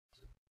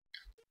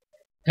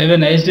Have a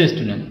nice day,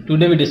 student.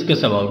 Today we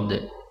discuss about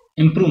the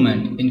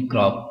improvement in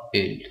crop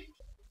yield.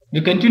 We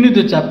continue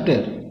the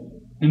chapter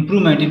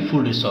improvement in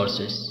food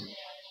resources.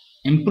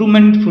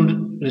 Improvement in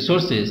food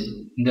resources.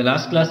 In the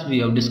last class we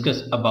have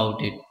discussed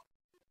about it.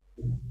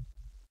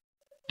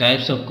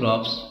 Types of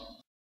crops.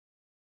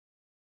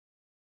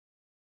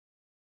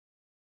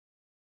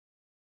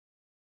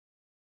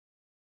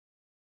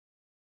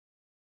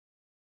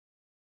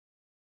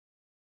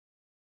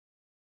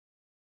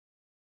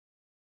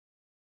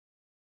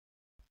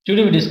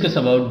 Today we discuss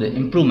about the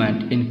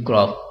improvement in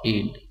crop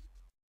yield.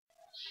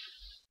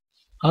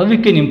 How we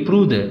can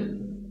improve the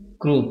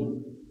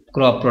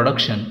crop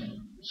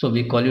production. So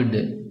we call it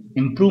the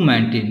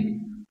improvement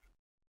in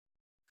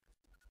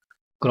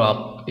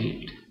crop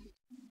yield.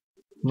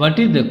 What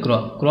is the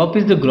crop? Crop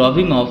is the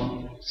growing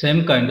of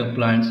same kind of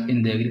plants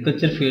in the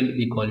agriculture field.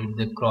 We call it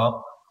the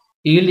crop.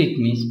 Yield, it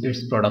means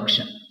its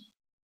production.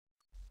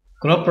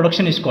 Crop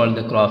production is called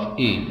the crop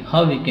yield.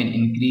 How we can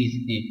increase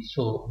it?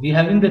 So we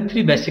having the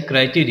three basic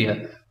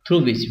criteria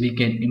through which we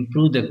can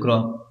improve the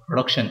crop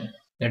production.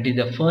 That is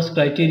the first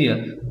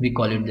criteria. We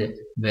call it the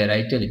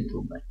varietal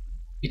improvement.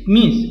 It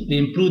means we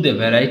improve the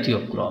variety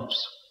of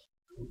crops.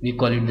 We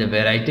call it the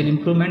varietal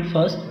improvement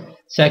first.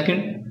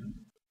 Second,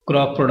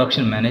 crop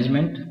production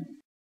management.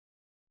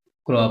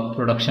 Crop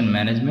production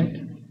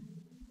management.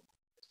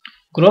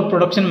 Crop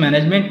production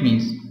management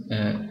means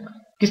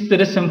किस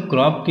तरह से हम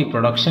crop की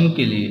production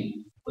के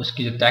लिए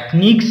उसकी जो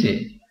techniques है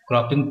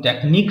क्रॉपिंग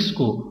टेक्निक्स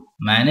को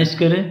मैनेज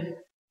करें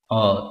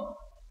और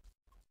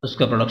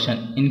उसका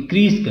प्रोडक्शन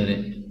इंक्रीज करें.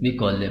 We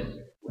call them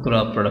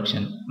crop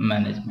production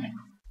management.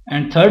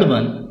 And third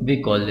one we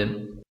call them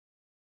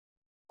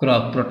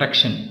crop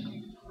protection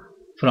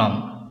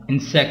from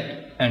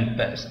insect and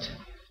paste.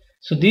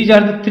 So these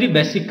are the three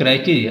basic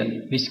criteria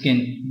which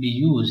can be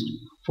used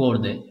for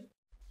the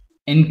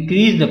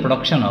increase the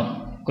production of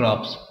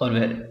crops or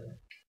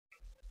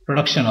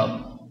production of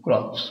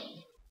crops.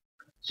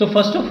 So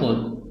first of all,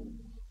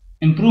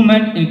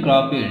 improvement in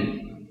crop yield.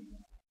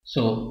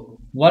 So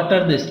what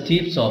are the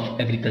steps of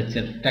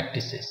agriculture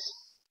practices?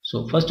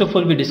 So first of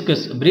all, we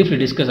briefly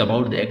discuss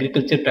about the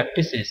agriculture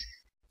practices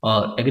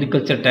or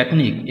agriculture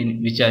technique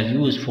which are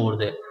used for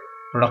the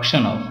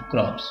production of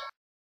crops.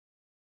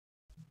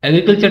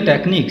 Agriculture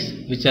techniques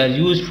which are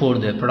used for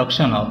the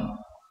production of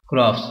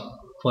crops.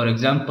 For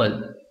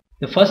example,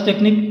 the first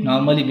technique,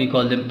 normally we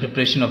call them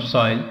preparation of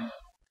soil.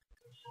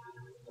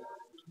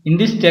 In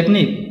this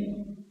technique,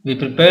 we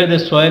prepare the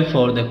soil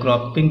for the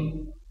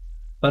cropping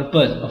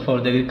purpose or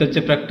for the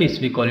agriculture practice.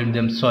 We call it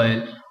them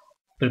soil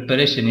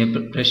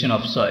preparation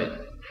of soil.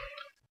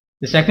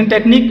 The second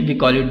technique, we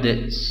call it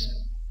the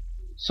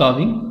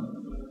sowing,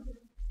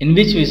 in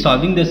which we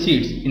sowing the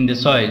seeds in the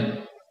soil.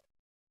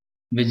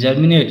 We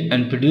germinate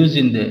and produce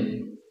in the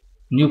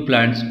new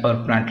plants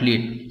or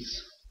plantlets.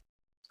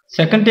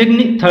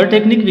 Third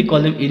technique, we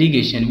call them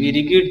irrigation. We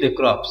irrigate the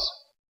crops.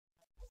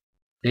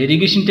 The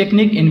irrigation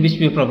technique in which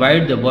we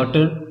provide the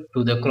water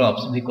to the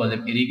crops, we call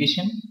them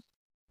irrigation.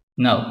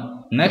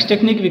 Now, next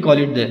technique, we call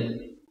it the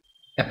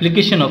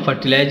application of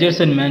fertilizers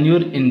and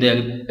manure in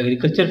the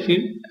agriculture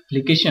field.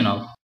 Application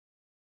of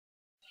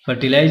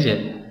fertilizer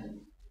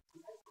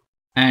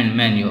and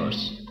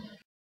manures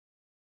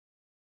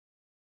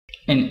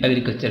in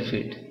agriculture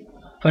field.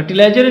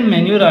 Fertilizer and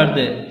manure are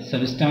the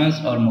substance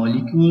or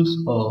molecules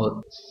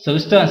or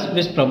substance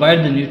which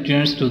provide the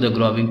nutrients to the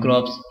growing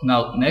crops.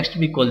 Now next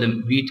we call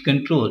them weed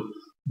control.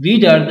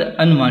 Weed are the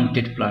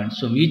unwanted plants.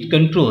 So weed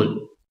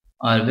control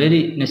are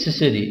very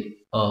necessary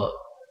or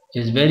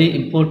is very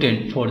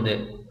important for the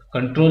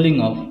controlling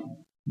of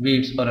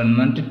weeds or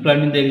unwanted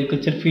plant in the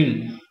agriculture field,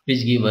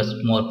 which give us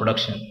more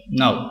production.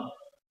 Now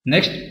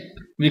next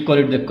we call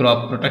it the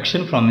crop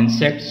protection from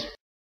insects.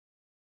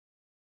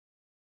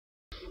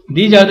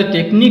 These are the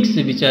techniques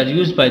which are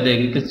used by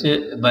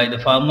the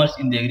farmers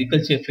in the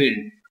agriculture field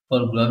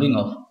for growing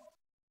of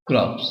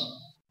crops.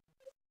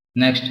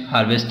 Next,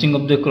 harvesting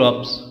of the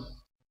crops,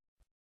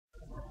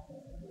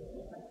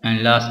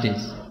 and last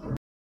is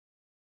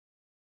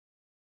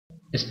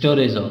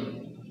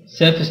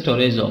safe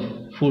storage of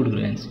food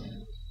grains.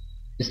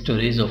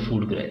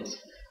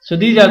 So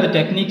these are the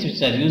techniques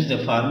which are used by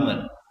the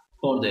farmer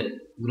for the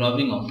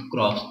growing of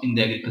crops in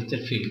the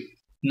agriculture field.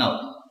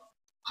 Now,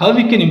 how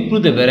we can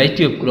improve the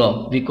variety of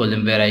crop? We call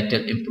them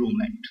varietal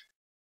improvement.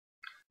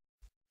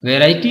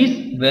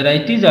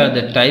 Varieties are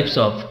the types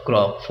of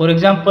crop. For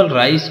example,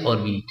 rice or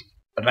wheat.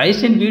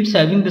 Rice and wheat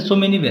having so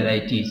many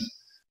varieties.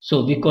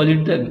 So we call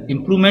it the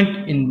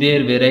improvement in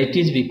their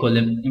varieties. We call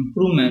them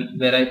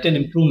varietal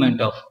improvement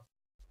of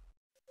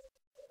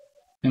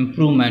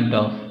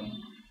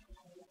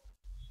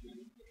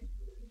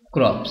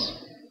crops.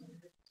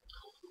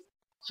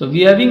 So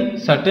we are having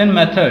certain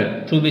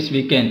method through which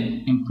we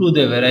can improve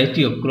the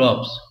variety of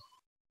crops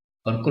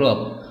or crop.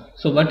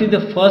 So what is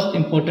the first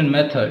important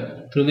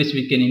method through which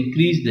we can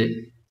increase the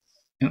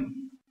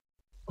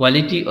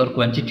quality or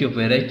quantity of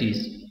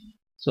varieties?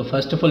 So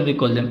first of all, we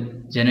call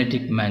them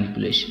genetic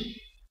manipulation.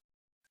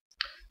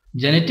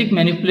 Genetic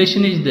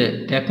manipulation is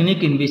the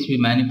technique in which we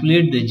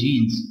manipulate the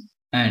genes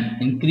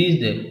and increase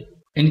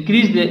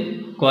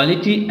the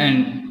quality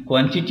and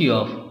quantity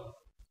of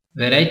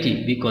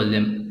variety. We call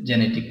them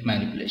genetic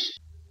manipulation.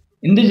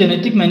 In the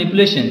genetic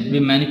manipulation, we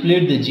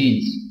manipulate the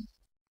genes.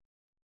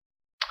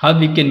 How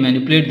we can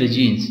manipulate the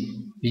genes?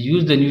 We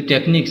use the new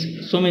techniques.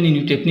 So many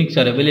new techniques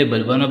are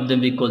available. One of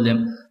them we call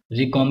them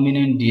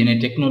recombinant DNA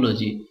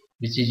technology,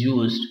 which is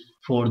used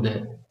for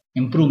the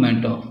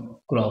improvement of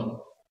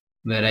crop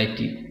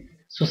variety.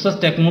 So such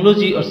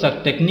technology or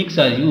such techniques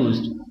are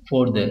used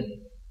for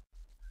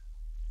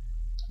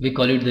we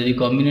call it the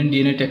recombinant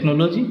DNA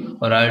technology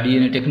or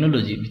rDNA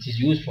technology, which is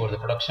used for the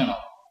production of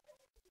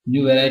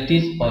new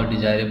varieties or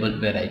desirable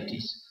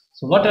varieties.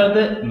 So what are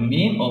the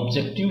main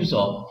objectives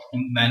of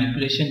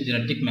manipulation,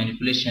 genetic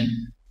manipulation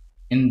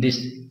in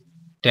this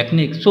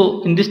technique?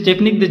 So in this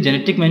technique, the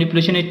genetic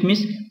manipulation, it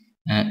means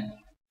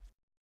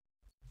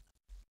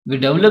we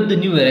develop the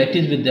new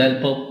varieties with the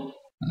help of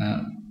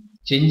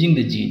changing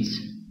the genes.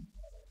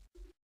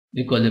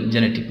 We call them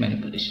genetic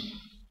manipulation.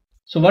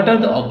 So what are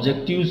the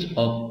objectives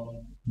of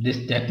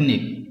this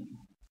technique?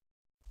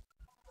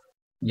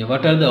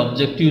 What are the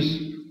objectives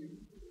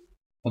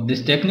of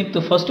this technique?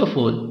 So first of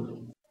all,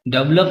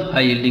 develop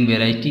high yielding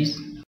varieties.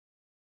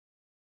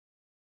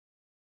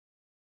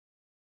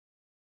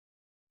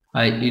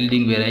 High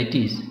yielding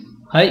varieties,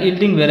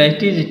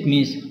 it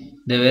means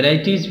the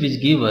varieties which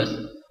give us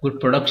good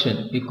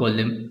production. We call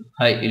them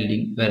high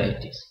yielding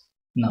varieties.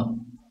 Now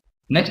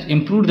next,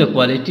 improve the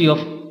quality of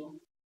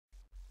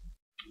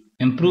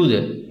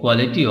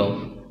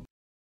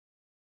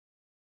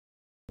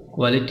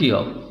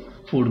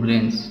food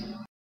grains.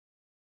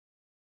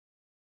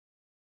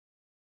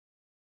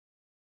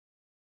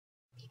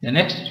 The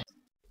next,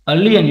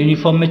 early and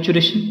uniform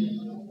maturation.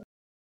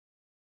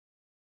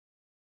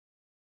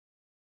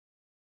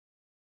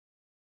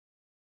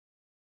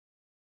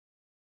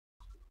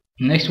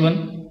 Next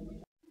one,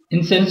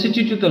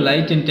 insensitive to the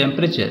light and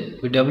temperature.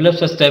 We develop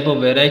such type of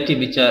variety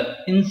which are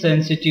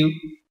insensitive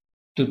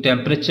to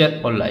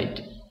temperature or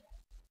light.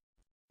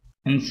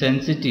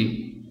 Insensitive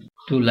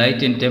to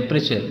light and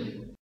temperature.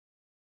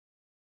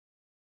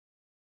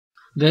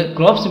 The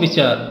crops which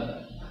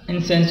are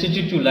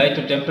insensitive to light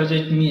or temperature,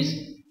 it means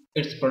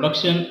its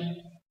production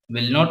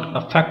will not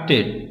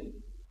affected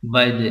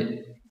by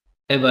the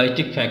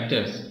abiotic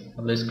factors.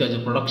 अब इसका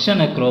जो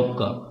production है crop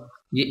का,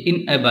 ये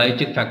इन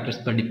abiotic factors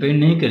पर depend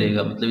नहीं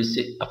करेगा, मतलब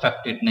इससे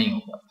अफेक्टेड नहीं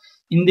होगा.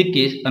 In the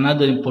case,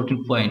 another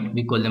important point,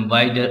 we call them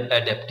wider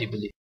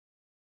adaptability.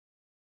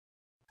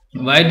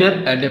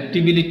 Wider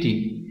adaptability,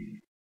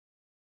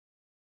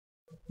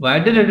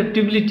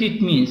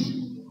 it means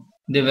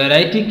the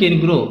variety can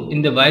grow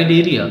in the wide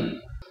area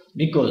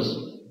because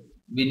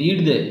we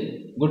need the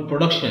good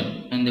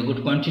production and the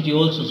good quantity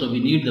also, so we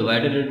need the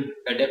wider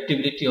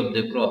adaptability of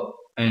the crop.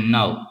 And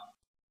now,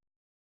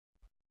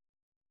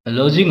 a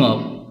lodging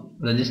of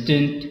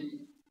resistant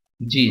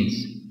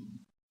genes,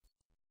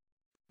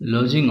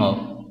 lodging of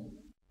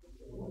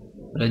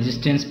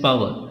resistance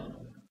power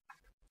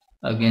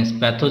against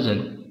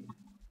pathogen,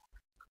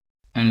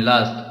 and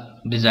last,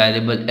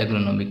 desirable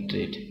agronomic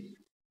trait.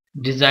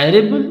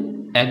 Desirable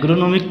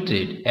agronomic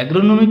trait.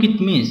 Agronomic,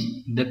 it means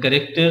the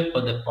character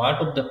or the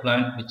part of the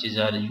plant which is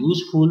are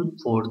useful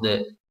for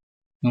the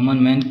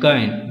human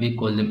mankind. We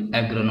call them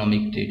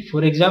agronomic trait.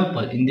 For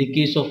example, in the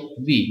case of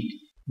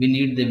wheat, we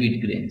need the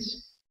wheat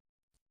grains.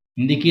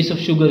 In the case of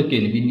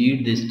sugarcane, we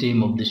need the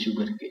stem of the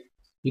sugarcane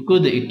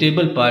because the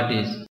eatable part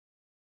is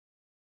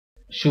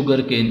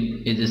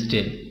sugarcane is a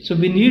stem. So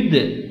we need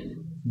the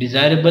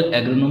desirable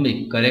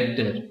agronomic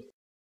character.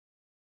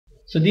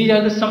 So these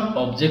are the some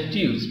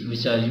objectives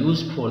which are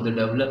used for the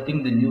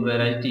developing the new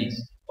varieties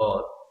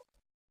or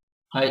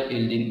high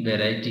yielding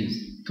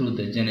varieties through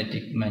the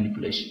genetic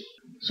manipulation.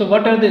 So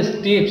what are the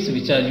steps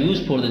which are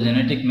used for the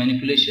genetic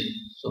manipulation?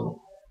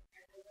 So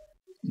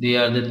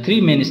there are the three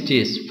main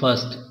steps.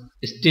 First,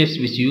 steps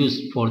which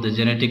used for the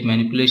genetic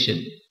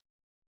manipulation.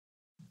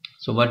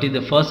 So what is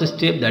the first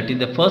step? That is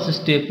the first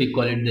step, we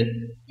call it the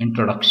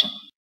introduction.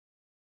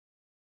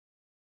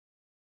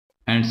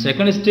 And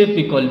second step,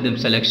 we call them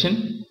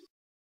selection.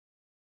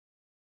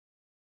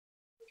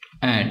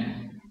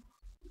 And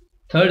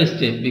third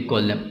step, we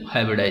call them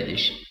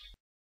hybridization.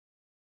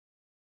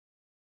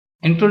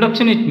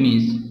 Introduction, it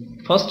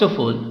means first of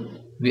all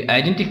we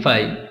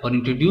identify or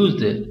introduce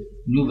the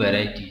new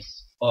varieties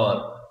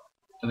or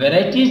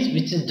varieties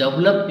which is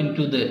developed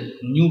into the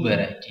new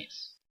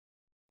varieties.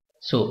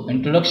 So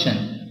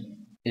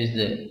introduction is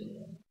the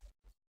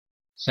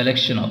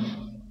selection of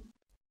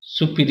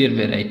superior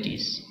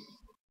varieties.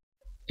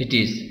 It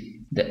is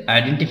the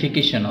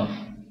identification or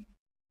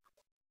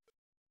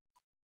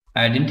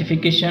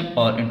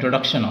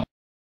introduction of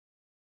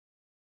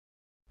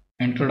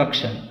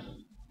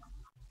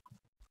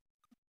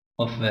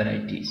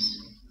varieties.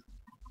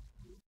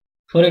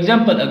 For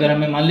example, अगर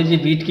हमें मान लीजिए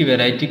wheat की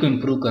variety को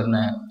improve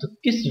करना है तो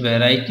किस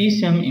वैरायटी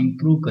से हम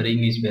इम्प्रूव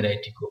करेंगे इस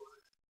वैरायटी को,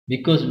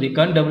 because we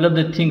can develop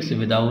the things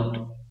without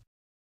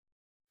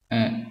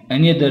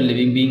any other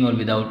living being or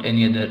without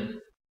any other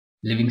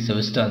living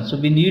substance. So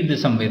we need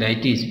some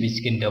varieties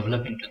which can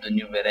develop into the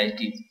new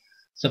varieties.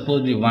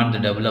 Suppose we want the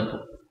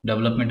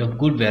development of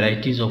good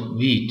varieties of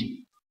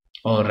wheat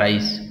or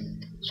rice.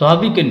 So how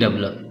we can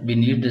develop? We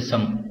need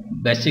some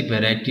basic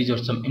varieties or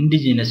some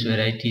indigenous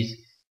varieties.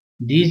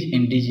 These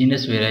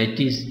indigenous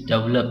varieties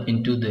develop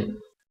into the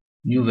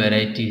new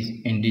varieties,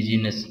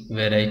 indigenous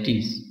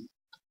varieties,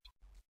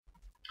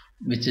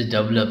 which is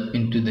developed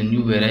into the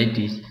new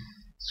varieties.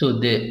 So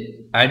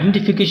the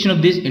identification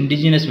of these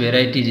indigenous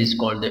varieties is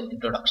called the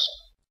introduction,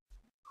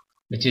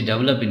 which is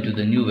developed into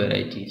the new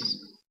varieties.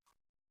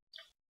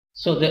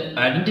 So the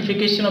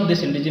identification of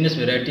this indigenous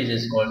varieties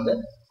is called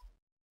the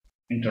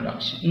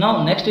introduction.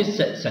 Now next is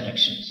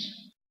selections.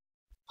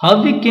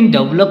 How we can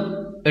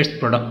develop its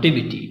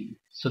productivity?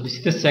 So this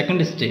is the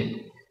second step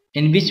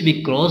in which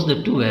we cross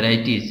the two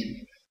varieties.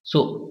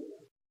 So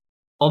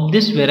of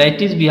these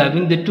varieties, we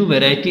having the two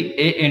variety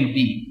A and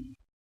B.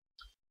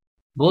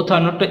 Both are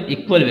not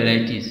equal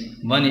varieties.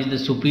 One is the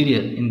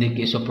superior in the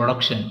case of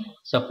production.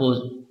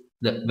 Suppose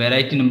the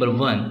variety number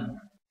 1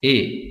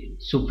 A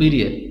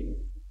superior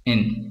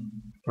in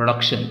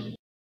production,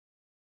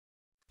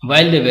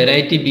 while the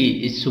variety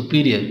B is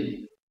superior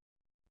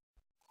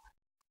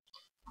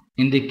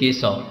in the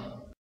case of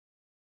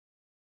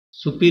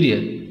superior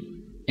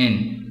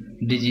in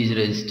disease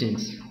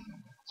resistance.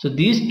 So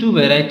these two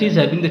varieties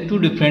having the two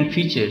different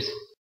features,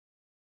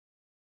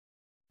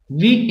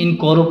 we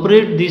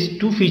incorporate these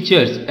two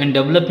features and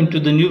develop into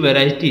the new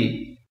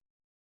variety.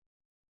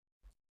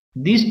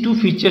 These two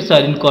features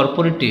are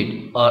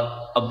incorporated, or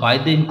by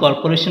the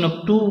incorporation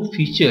of two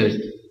features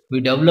we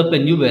develop a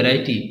new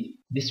variety.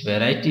 This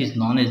variety is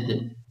known as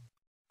the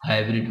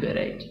hybrid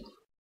variety.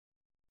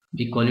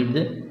 We call it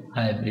the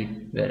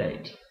hybrid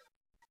variety,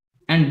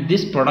 and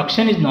this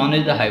production is known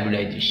as the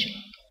hybridization.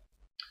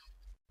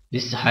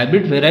 This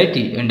hybrid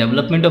variety and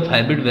development of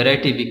hybrid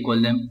variety, we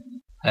call them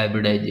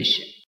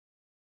hybridization.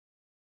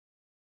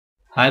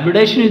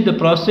 Hybridization is the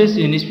process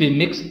in which we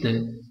mix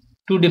the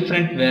two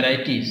different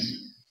varieties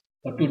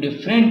or two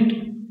different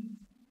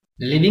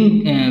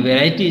living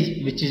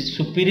varieties which is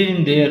superior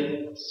in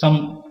their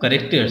some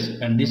characters,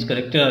 and these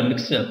characters are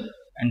mixed up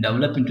and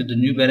develop into the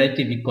new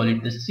variety. We call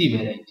it the C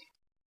variety.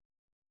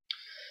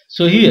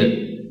 So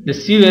here the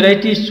C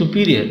variety is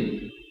superior.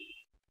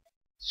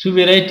 C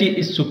variety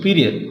is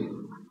superior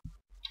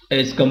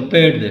as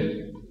compared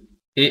the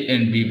A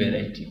and B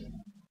variety.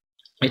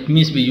 It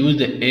means we use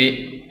the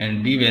A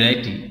and B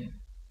variety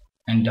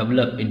and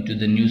develop into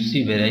the new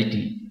C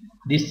variety.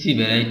 This C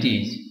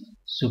variety is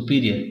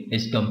superior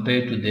as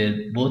compared to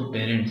their both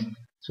parents.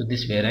 So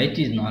this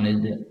variety is known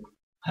as the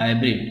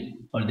hybrid,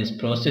 or this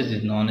process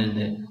is known as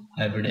the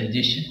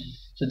hybridization.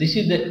 So this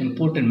is the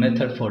important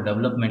method for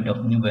development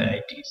of new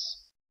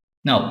varieties.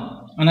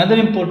 Now another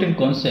important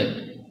concept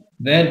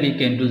where we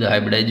can do the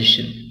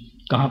hybridization,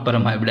 कहाँ पर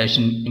हम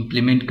hybridization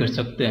implement कर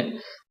सकते हैं,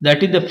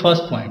 that is the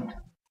first point,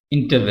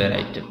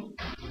 intervarietal.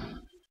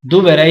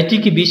 दो variety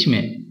के बीच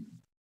में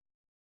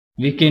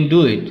we can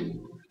do it,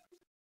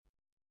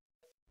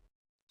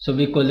 so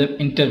we call them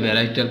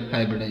intervarietal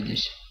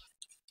hybridization.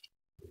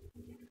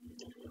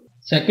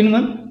 Second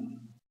one,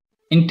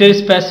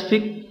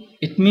 interspecific.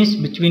 It means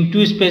between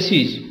two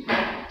species.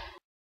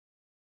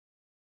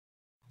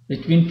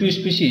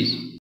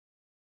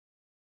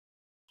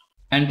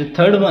 And the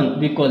third one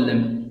we call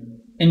them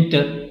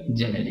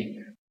intergeneric.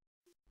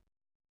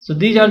 So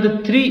these are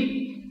the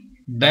three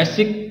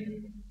basic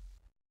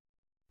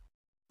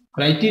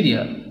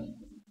criteria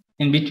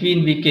in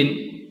between we can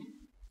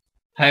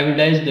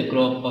hybridize the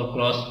crop or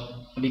cross,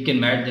 we can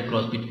match the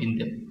cross between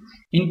them.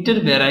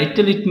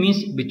 Intervarietal, it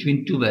means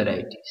between two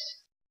varieties.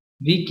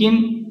 We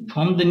can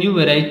form the new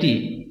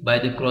variety by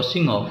the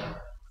crossing of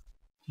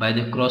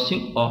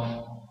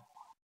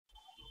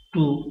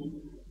two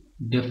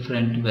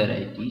different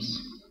varieties.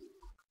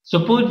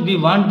 Suppose we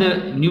want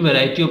the new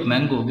variety of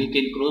mango, we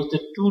can cross the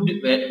two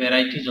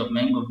varieties of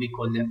mango, we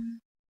call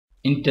them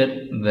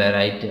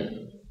intervarietal.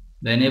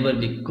 Whenever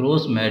we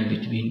cross match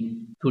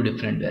between two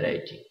different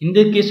varieties. In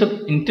the case of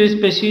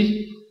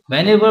interspecies,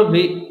 whenever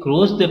we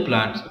cross the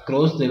plants,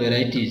 cross the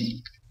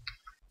varieties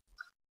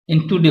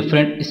in two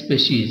different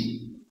species,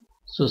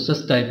 so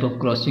such type of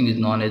crossing is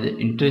known as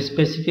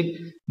interspecific.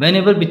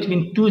 Whenever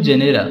between two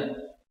genera,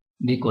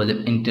 we call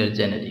them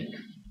intergeneric.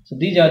 So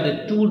these are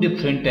the three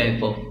different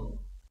type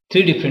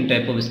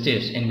of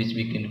steps in which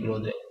we can grow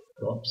the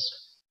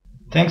crops.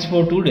 Thanks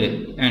for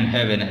today and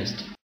have a nice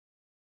day.